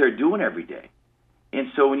what they're doing every day.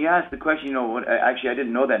 And so when you ask the question, actually I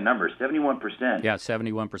didn't know that number, 71%. Yeah,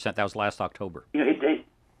 71%. That was last October. It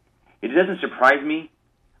doesn't surprise me,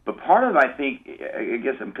 but part of it, I think, I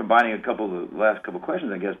guess I'm combining the last couple of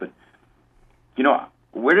questions, I guess, but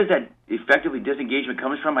where does that effectively disengagement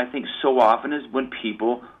comes from? I think so often is when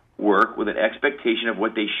people work with an expectation of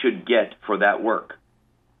what they should get for that work.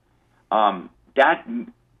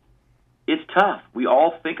 It's tough. We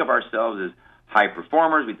all think of ourselves as high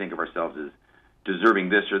performers. We think of ourselves as deserving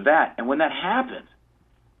this or that. And when that happens,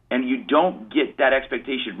 and you don't get that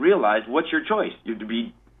expectation realized, what's your choice? You're to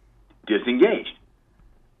be disengaged.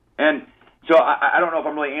 And so I don't know if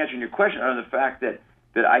I'm really answering your question other than the fact that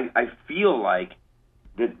I feel like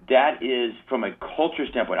that is from a culture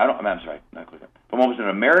standpoint. I'm sorry, not culture, from almost an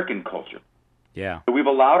American culture. Yeah. So we've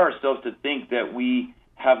allowed ourselves to think that we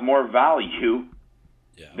have more value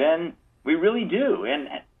than we really do. And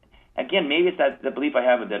again, maybe it's the belief I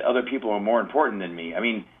have that other people are more important than me. I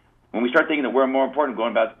mean, when we start thinking that we're more important,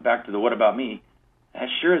 going back to the what about me, that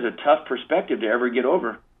sure is a tough perspective to ever get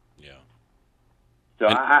over. Yeah. So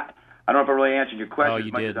I don't know if I really answered your question. Oh,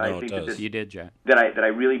 you did. You did, Jack. That I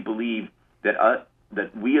really believe that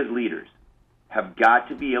we as leaders have got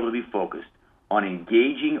to be able to be focused on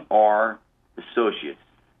engaging our associates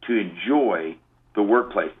to enjoy the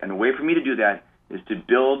workplace. And the way for me to do that is to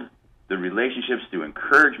build the relationships through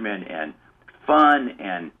encouragement and fun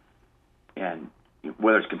and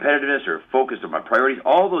whether it's competitiveness or focus on my priorities,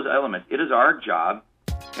 all those elements. It is our job,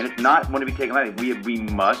 and it's not going to be taken lightly. We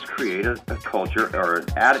must create a culture or an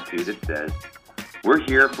attitude that says we're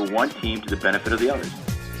here for one team to the benefit of the others.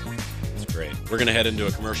 That's great. We're going to head into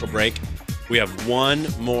a commercial break. We have one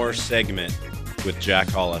more segment with Jack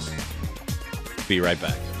Hollis. Be right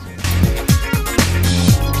back.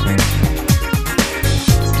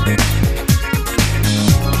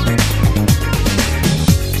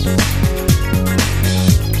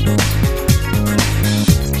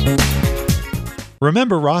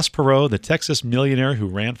 Remember Ross Perot, the Texas millionaire who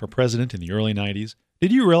ran for president in the early 90s?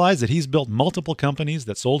 Did you realize that he's built multiple companies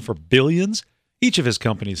that sold for billions? Each of his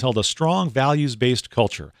companies held a strong values-based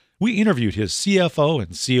culture. We interviewed his CFO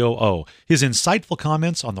and COO. His insightful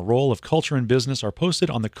comments on the role of culture in business are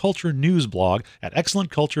posted on the Culture News blog at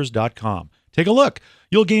excellentcultures.com. Take a look.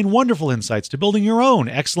 You'll gain wonderful insights to building your own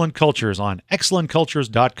excellent cultures on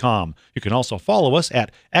excellentcultures.com. You can also follow us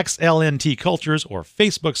at XLNT Cultures or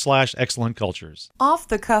Facebook/Excellent Cultures.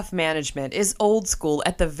 Off-the-cuff management is old school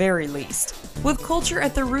at the very least. With culture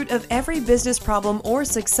at the root of every business problem or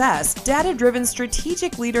success, data-driven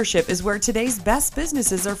strategic leadership is where today's best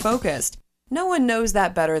businesses are focused. No one knows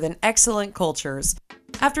that better than Excellent Cultures.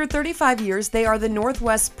 After 35 years, they are the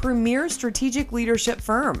Northwest's premier strategic leadership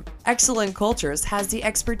firm. Excellent Cultures has the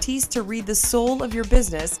expertise to read the soul of your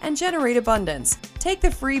business and generate abundance. Take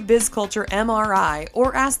the free BizCulture MRI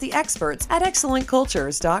or ask the experts at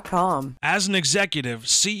excellentcultures.com. As an executive,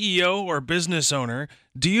 CEO, or business owner,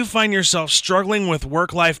 do you find yourself struggling with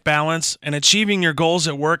work-life balance and achieving your goals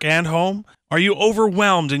at work and home? Are you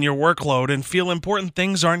overwhelmed in your workload and feel important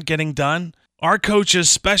things aren't getting done? Our coaches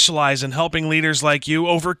specialize in helping leaders like you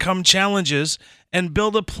overcome challenges and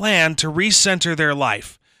build a plan to recenter their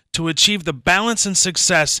life, to achieve the balance and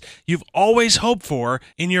success you've always hoped for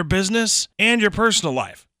in your business and your personal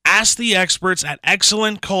life. Ask the experts at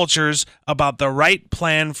Excellent Cultures about the right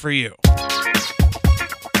plan for you.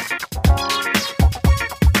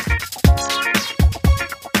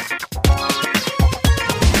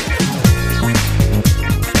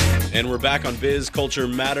 And we're back on Biz Culture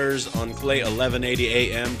Matters on Clay 1180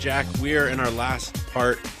 AM. Jack, we're in our last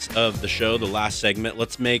part of the show, the last segment.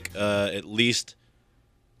 Let's make it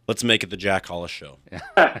the Jack Hollis show.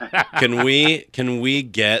 Can we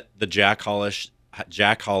get the Jack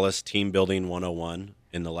Hollis Team Building 101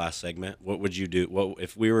 in the last segment? What would you do? What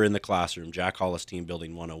if we were in the classroom, Jack Hollis Team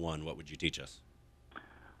Building 101, what would you teach us?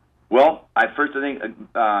 Well, I think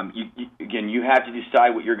you have to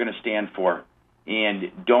decide what you're going to stand for.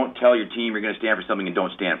 And don't tell your team you're going to stand for something and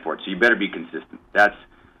don't stand for it. So you better be consistent. That's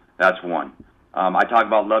one. I talk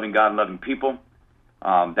about loving God and loving people.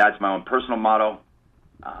 That's my own personal motto.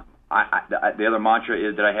 The other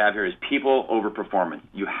mantra that I have here is people over performance.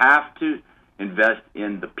 You have to invest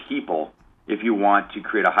in the people if you want to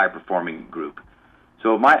create a high-performing group.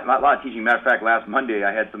 So my lot of teaching, matter of fact, last Monday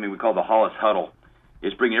I had something we call the Hollis Huddle.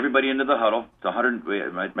 It's bringing everybody into the huddle. It's 100.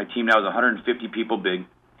 My team now is 150 people big.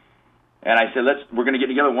 And I said, we're going to get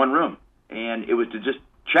together in one room. And it was to just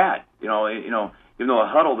chat. Even though a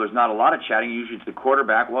huddle, there's not a lot of chatting. Usually it's the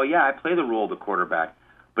quarterback. Well, yeah, I play the role of the quarterback.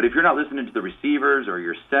 But if you're not listening to the receivers or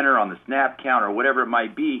your center on the snap count or whatever it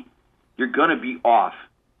might be, you're going to be off.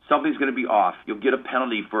 Something's going to be off. You'll get a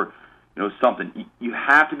penalty for something. You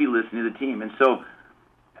have to be listening to the team. And so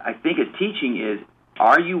I think as teaching is,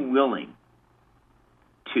 are you willing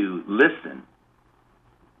to listen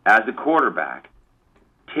as the quarterback,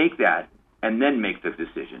 take that, and then make the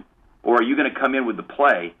decision? Or are you going to come in with the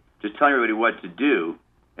play, just telling everybody what to do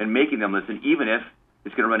and making them listen, even if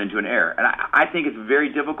it's going to run into an error? And I think it's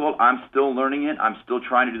very difficult. I'm still learning it. I'm still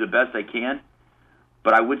trying to do the best I can.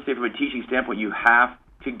 But I would say from a teaching standpoint, you have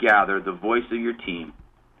to gather the voice of your team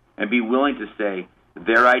and be willing to say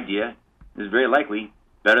their idea is very likely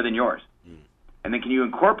better than yours. And then can you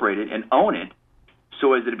incorporate it and own it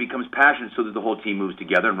so as that it becomes passionate so that the whole team moves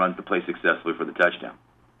together and runs the play successfully for the touchdown?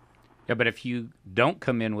 Yeah, but if you don't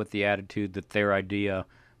come in with the attitude that their idea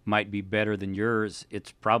might be better than yours,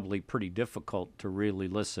 it's probably pretty difficult to really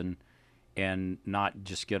listen and not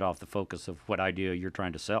just get off the focus of what idea you're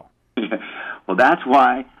trying to sell. Well, that's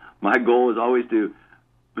why my goal is always to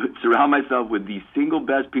surround myself with the single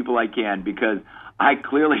best people I can, because I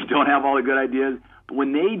clearly don't have all the good ideas. But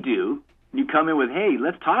when they do, you come in with, hey,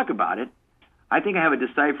 let's talk about it. I think I have a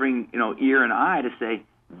deciphering, ear and eye to say,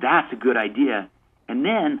 that's a good idea. And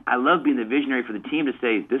then I love being the visionary for the team to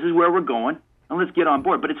say, this is where we're going, and let's get on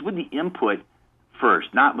board. But it's with the input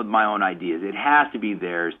first, not with my own ideas. It has to be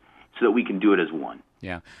theirs so that we can do it as one.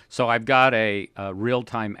 Yeah. So I've got a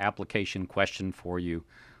real-time application question for you.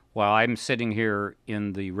 While I'm sitting here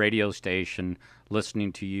in the radio station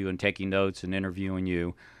listening to you and taking notes and interviewing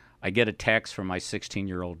you, I get a text from my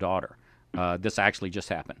 16-year-old daughter. This actually just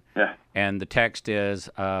happened. Yeah. And the text is,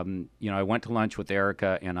 I went to lunch with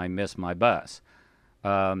Erica and I missed my bus.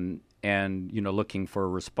 and looking for a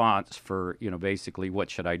response for basically what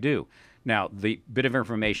should I do. Now, the bit of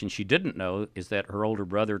information she didn't know is that her older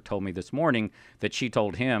brother told me this morning that she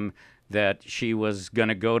told him that she was going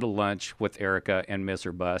to go to lunch with Erica and miss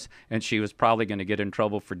her bus, and she was probably going to get in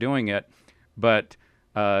trouble for doing it, but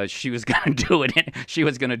she was going to do it. She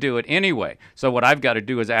was going to do it anyway. So what I've got to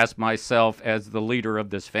do is ask myself, as the leader of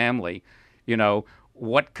this family,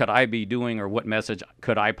 what could I be doing, or what message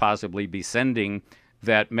could I possibly be sending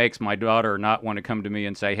that makes my daughter not want to come to me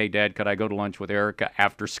and say, "Hey, Dad, could I go to lunch with Erica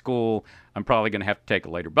after school? I'm probably going to have to take a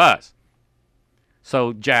later bus."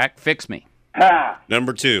 So, Jack, fix me.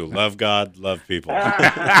 Number 2, love God, love people.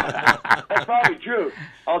 That's probably true.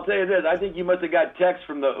 I'll tell you this. I think you must have got texts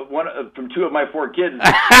from from 2 of my 4 kids.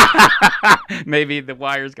 Maybe the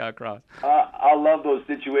wires got crossed. I love those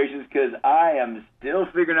situations because I am still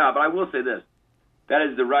figuring out. But I will say this: that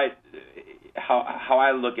is the right how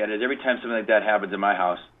I look at it. Every time something like that happens in my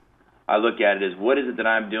house, I look at it as, what is it that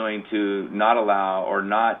I'm doing to not allow or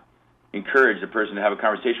not encourage the person to have a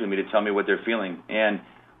conversation with me, to tell me what they're feeling. And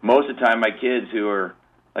most of the time, my kids, who are,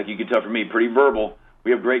 like you can tell from me, pretty verbal,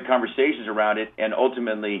 we have great conversations around it. And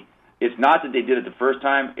ultimately, it's not that they did it the first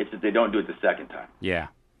time; it's that they don't do it the second time. Yeah.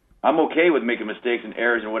 I'm okay with making mistakes and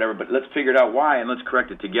errors and whatever, but let's figure it out why, and let's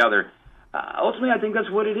correct it together. Ultimately, I think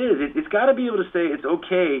that's what it is. It's got to be able to say it's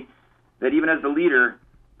okay that even as the leader,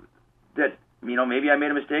 that maybe I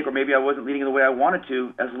made a mistake, or maybe I wasn't leading the way I wanted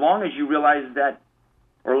to, as long as you realize that,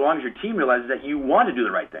 or as long as your team realizes that you want to do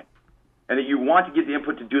the right thing, and that you want to get the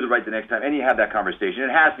input to do the right the next time, and you have that conversation.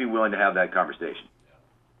 It has to be willing to have that conversation.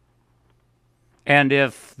 And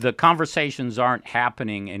if the conversations aren't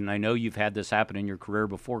happening, and I know you've had this happen in your career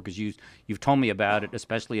before because you've told me about it,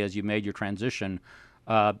 especially as you made your transition,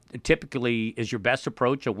 typically is your best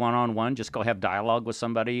approach a one-on-one, just go have dialogue with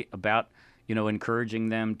somebody about, encouraging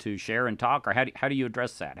them to share and talk, or how do you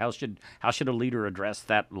address that? How should a leader address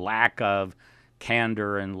that lack of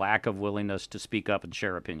candor and lack of willingness to speak up and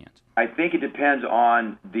share opinions? I think it depends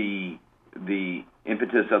on the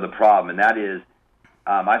impetus of the problem, and that is,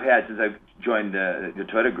 I've had, since I've joined the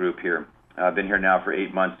Toyota group here, I've been here now for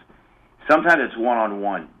 8 months. Sometimes it's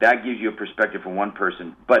one-on-one. That gives you a perspective from one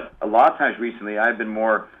person. But a lot of times recently, I've been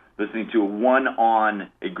more listening to one on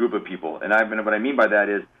a group of people. And what I mean by that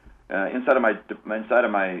is, inside of my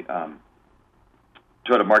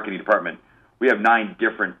Toyota marketing department, we have 9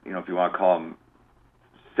 different, if you want to call them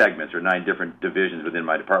segments, or 9 different divisions within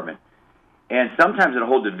my department. And sometimes a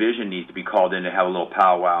whole division needs to be called in to have a little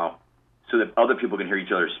powwow, so that other people can hear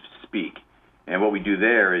each other speak. And what we do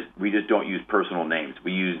there is we just don't use personal names.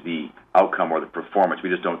 We use the outcome or the performance. We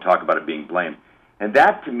just don't talk about it being blamed. And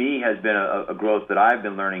that, to me, has been a growth that I've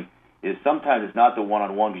been learning, is sometimes it's not the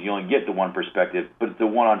one-on-one because you only get the one perspective, but it's the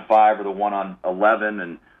one-on-5 or the one-on-11,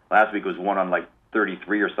 and last week was one on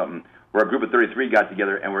 33 or something, where a group of 33 got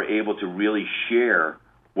together and were able to really share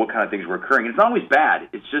what kind of things were occurring. And it's not always bad.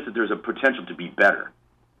 It's just that there's a potential to be better.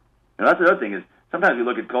 And that's the other thing is, sometimes we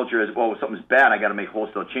look at culture as, well, if something's bad, I got to make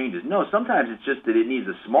wholesale changes. No, sometimes it's just that it needs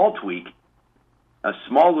a small tweak, a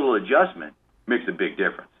small little adjustment makes a big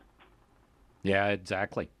difference. Yeah,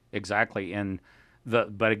 exactly. And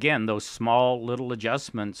but again, those small little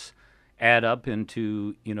adjustments add up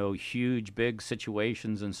into huge, big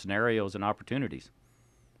situations and scenarios and opportunities.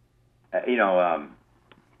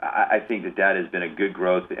 I think that has been a good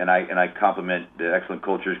growth, and I compliment the Excellent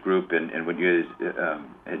Cultures Group and what you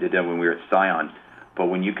guys did when we were at Scion. But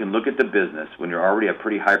when you can look at the business, when you're already a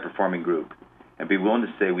pretty high-performing group, and be willing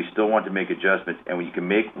to say we still want to make adjustments, and when you can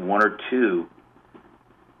make 1 or 2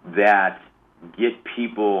 that get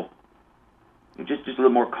people just a little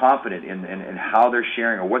more confident in how they're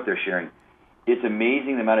sharing or what they're sharing, it's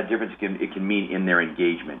amazing the amount of difference it can mean in their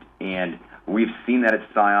engagement. And we've seen that at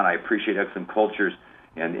Scion. I appreciate Excellent Cultures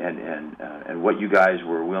and what you guys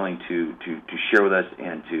were willing to share with us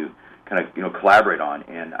and to kind of collaborate on.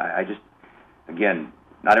 And I just, again,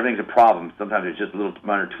 not everything's a problem. Sometimes it's just little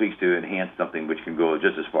minor tweaks to enhance something, which can go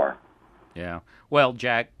just as far. Yeah. Well,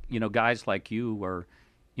 Jack, guys like you are,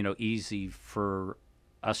 easy for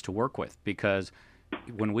us to work with, because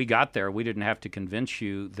when we got there, we didn't have to convince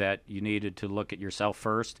you that you needed to look at yourself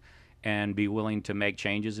first and be willing to make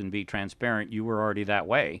changes and be transparent. You were already that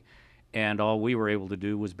way. And all we were able to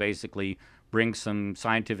do was basically bring some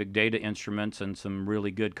scientific data instruments and some really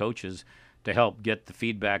good coaches to help get the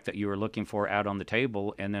feedback that you were looking for out on the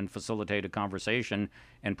table, and then facilitate a conversation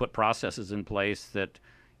and put processes in place that,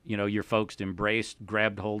 your folks embraced,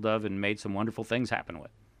 grabbed hold of, and made some wonderful things happen with.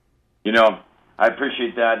 I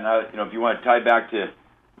appreciate that. And, if you want to tie back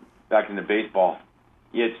into baseball,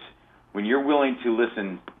 it's when you're willing to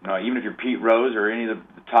listen, even if you're Pete Rose or any of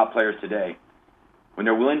the top players today, when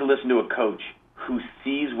they're willing to listen to a coach who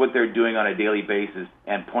sees what they're doing on a daily basis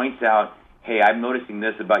and points out, hey, I'm noticing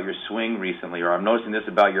this about your swing recently, or I'm noticing this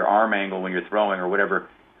about your arm angle when you're throwing or whatever,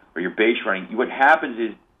 or your base running. What happens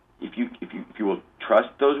is if you will trust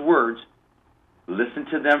those words, listen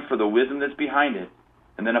to them for the wisdom that's behind it,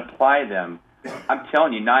 and then apply them, I'm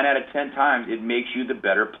telling you, 9 out of 10 times, it makes you the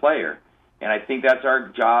better player. And I think that's our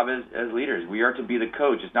job as leaders. We are to be the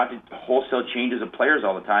coach. It's not to wholesale changes of players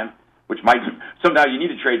all the time, which might sometimes you need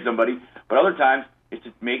to trade somebody, but other times it's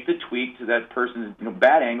to make the tweak to that person's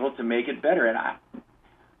bad angle to make it better. And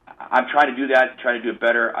I'm trying to do that, trying to do it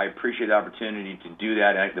better. I appreciate the opportunity to do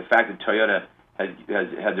that. And the fact that Toyota has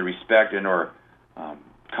had the respect and or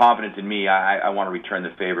confidence in me, I want to return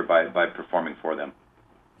the favor by performing for them.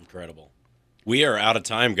 Incredible. We are out of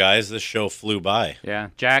time, guys. This show flew by. Yeah,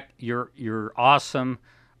 Jack, you're awesome.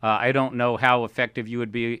 I don't know how effective you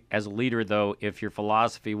would be as a leader, though, if your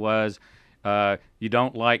philosophy was you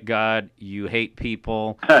don't like God, you hate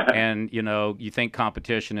people, and you think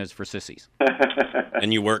competition is for sissies.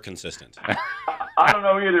 And you weren't consistent. I don't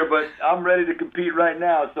know either, but I'm ready to compete right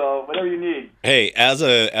now. So whatever you need. Hey, as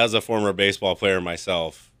a former baseball player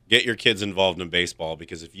myself, get your kids involved in baseball,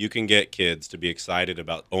 because if you can get kids to be excited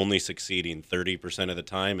about only succeeding 30% of the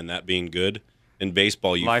time and that being good, in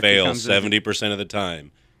baseball you fail 70% of the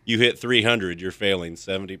time. You hit 300, you're failing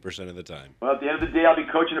 70% of the time. Well, at the end of the day, I'll be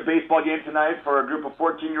coaching a baseball game tonight for a group of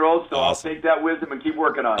 14-year-olds, so Awesome. I'll take that wisdom and keep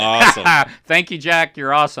working on it. Awesome. Thank you, Jack.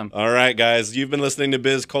 You're awesome. All right, guys. You've been listening to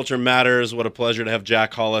Biz Culture Matters. What a pleasure to have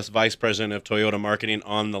Jack Hollis, Vice President of Toyota Marketing,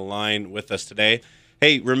 on the line with us today.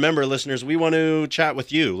 Hey, remember, listeners, we want to chat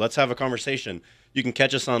with you. Let's have a conversation. You can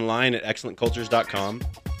catch us online at excellentcultures.com.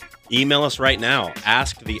 Email us right now.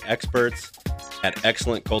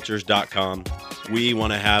 AskTheExperts@excellentcultures.com. We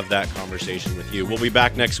want to have that conversation with you. We'll be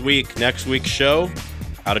back next week. Next week's show,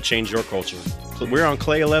 How to Change Your Culture. We're on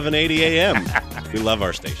Clay 1180 AM. We love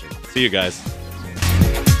our station. See you guys.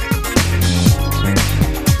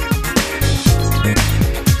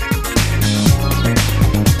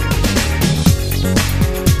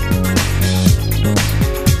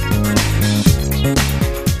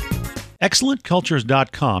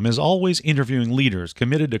 ExcellentCultures.com is always interviewing leaders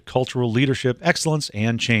committed to cultural leadership, excellence,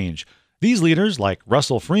 and change. These leaders, like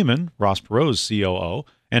Russell Freeman, Ross Perot's COO,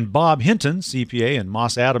 and Bob Hinton, CPA and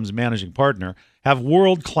Moss Adams managing partner, have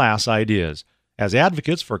world-class ideas. As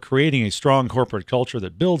advocates for creating a strong corporate culture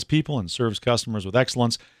that builds people and serves customers with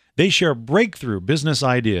excellence, they share breakthrough business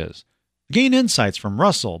ideas. Gain insights from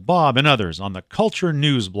Russell, Bob, and others on the Culture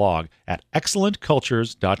News blog at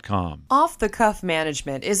excellentcultures.com. Off-the-cuff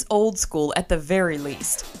management is old school at the very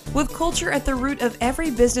least. With culture at the root of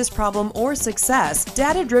every business problem or success,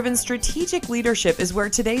 data-driven strategic leadership is where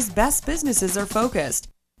today's best businesses are focused.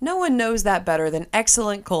 No one knows that better than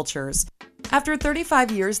Excellent Cultures. After 35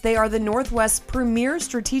 years, they are the Northwest's premier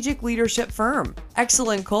strategic leadership firm.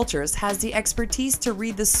 Excellent Cultures has the expertise to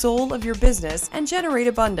read the soul of your business and generate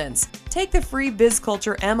abundance. Take the free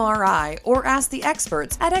BizCulture MRI or ask the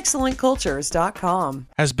experts at excellentcultures.com.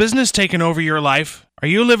 Has business taken over your life? Are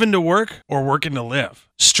you living to work or working to live?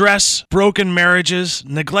 Stress, broken marriages,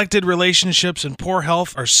 neglected relationships, and poor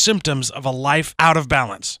health are symptoms of a life out of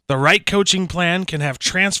balance. The right coaching plan can have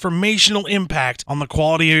transformational impact on the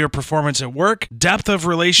quality of your performance at work, depth of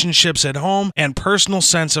relationships at home, and personal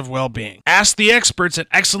sense of well-being. Ask the experts at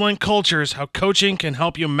Excellent Cultures how coaching can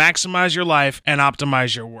help you maximize your life and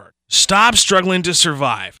optimize your work. Stop struggling to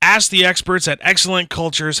survive. Ask the experts at Excellent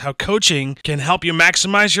Cultures how coaching can help you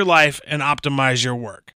maximize your life and optimize your work.